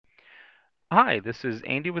Hi, this is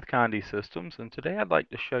Andy with Conde Systems, and today I'd like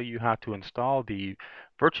to show you how to install the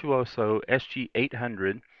Virtuoso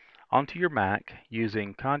SG800 onto your Mac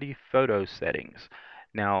using Conde photo settings.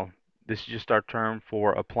 Now, this is just our term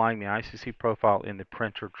for applying the ICC profile in the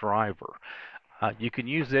printer driver. You can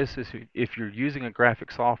use this if you're using a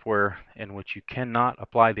graphic software in which you cannot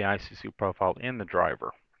apply the ICC profile in the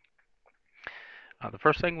driver. The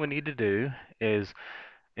first thing we need to do is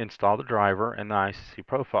install the driver and the ICC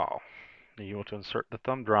profile. You want to insert the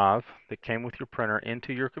thumb drive that came with your printer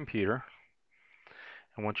into your computer.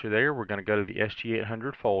 And once you're there, we're going to go to the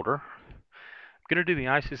SG800 folder. I'm going to do the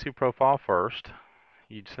ICC profile first.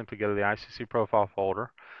 You simply go to the ICC profile folder,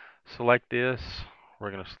 select this. We're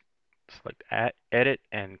going to select edit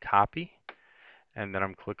and copy. And then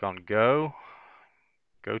I'm click on go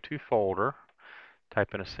to folder,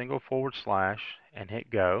 type in a single forward slash and hit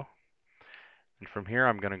go. And from here,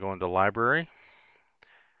 I'm going to go into library,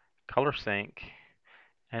 color sync,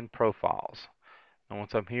 and profiles. And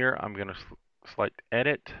once I'm here, I'm going to select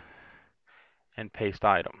edit and paste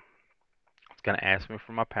item. It's going to ask me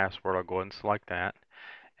for my password. I'll go ahead and select that.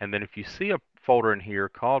 And then if you see a folder in here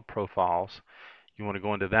called profiles, you want to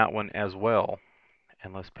go into that one as well.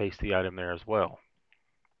 And let's paste the item there as well.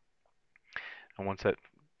 And once that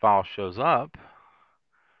file shows up,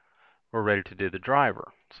 we're ready to do the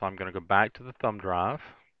driver. So I'm going to go back to the thumb drive.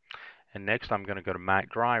 And next I'm going to go to Mac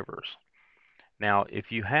drivers. Now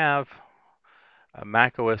if you have a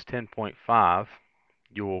Mac OS 10.5,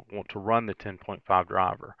 you will want to run the 10.5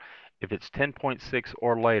 driver. If it's 10.6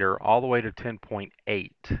 or later, all the way to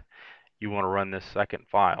 10.8, you want to run this second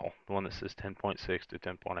file, the one that says 10.6 to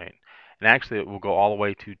 10.8. And actually, it will go all the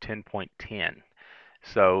way to 10.10.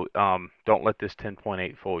 So don't let this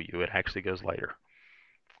 10.8 fool you. It actually goes later.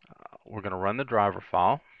 We're going to run the driver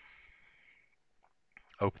file,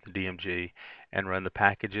 open the DMG, and run the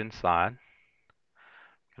package inside.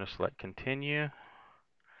 I'm going to select continue, and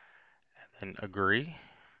then agree.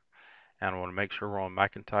 And I want to make sure we're on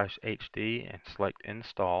Macintosh HD and select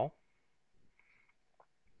install.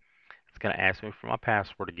 It's going to ask me for my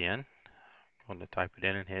password again. I'm going to type it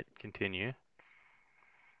in and hit continue.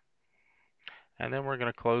 And then we're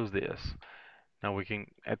going to close this. Now we can,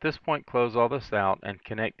 at this point, close all this out and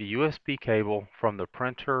connect the USB cable from the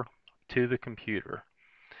printer to the computer.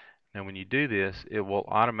 Now when you do this, it will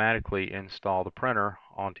automatically install the printer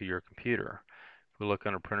onto your computer. If we look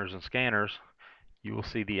under printers and scanners, you will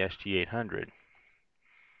see the SG800.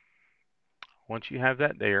 Once you have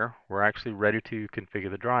that there, we're actually ready to configure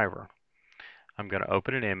the driver. I'm going to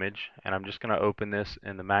open an image, and I'm just going to open this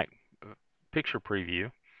in the Mac picture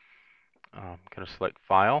preview. I'm going to select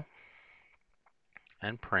File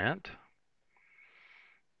and Print.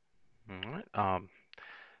 All right.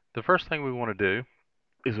 The first thing we want to do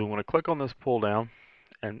is we want to click on this pull down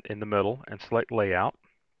and in the middle and select Layout.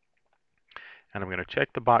 And I'm going to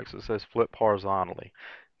check the box that says Flip Horizontally.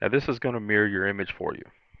 Now this is going to mirror your image for you.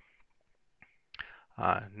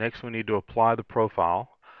 Next, we need to apply the profile.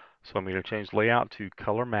 So I'm going to change Layout to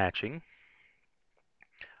Color Matching.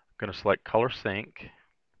 I'm going to select Color Sync. I'm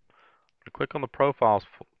going to click on the Profiles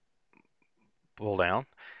pull down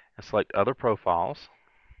and select Other Profiles.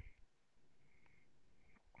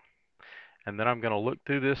 And then I'm going to look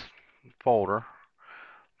through this folder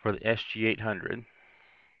for the SG800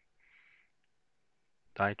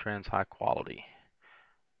 Dytrans High Quality.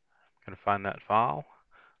 I'm going to find that file,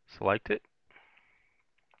 select it,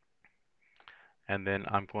 and then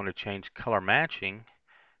I'm going to change color matching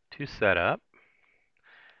to setup.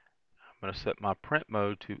 I'm going to set my print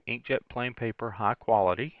mode to inkjet plain paper high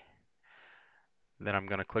quality. Then I'm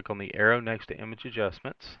going to click on the arrow next to image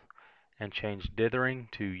adjustments and change dithering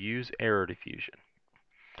to use error diffusion.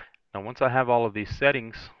 Now once I have all of these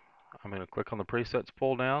settings, I'm going to click on the presets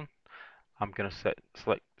pull down. I'm going to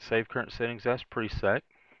select save current settings as preset,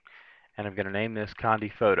 and I'm going to name this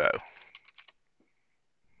Conde Photo.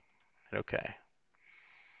 Okay.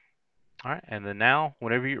 All right, and then now,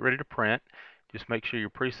 whenever you're ready to print, just make sure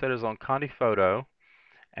your preset is on Conde Photo,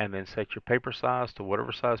 and then set your paper size to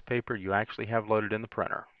whatever size paper you actually have loaded in the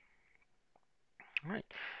printer. All right.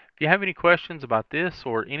 If you have any questions about this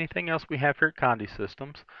or anything else we have here at Conde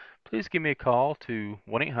Systems, please give me a call to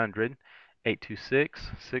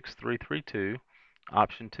 1-800-826-6332,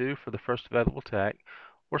 option 2 for the first available tech,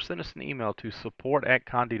 or send us an email to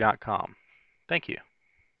support@conde.com. Thank you.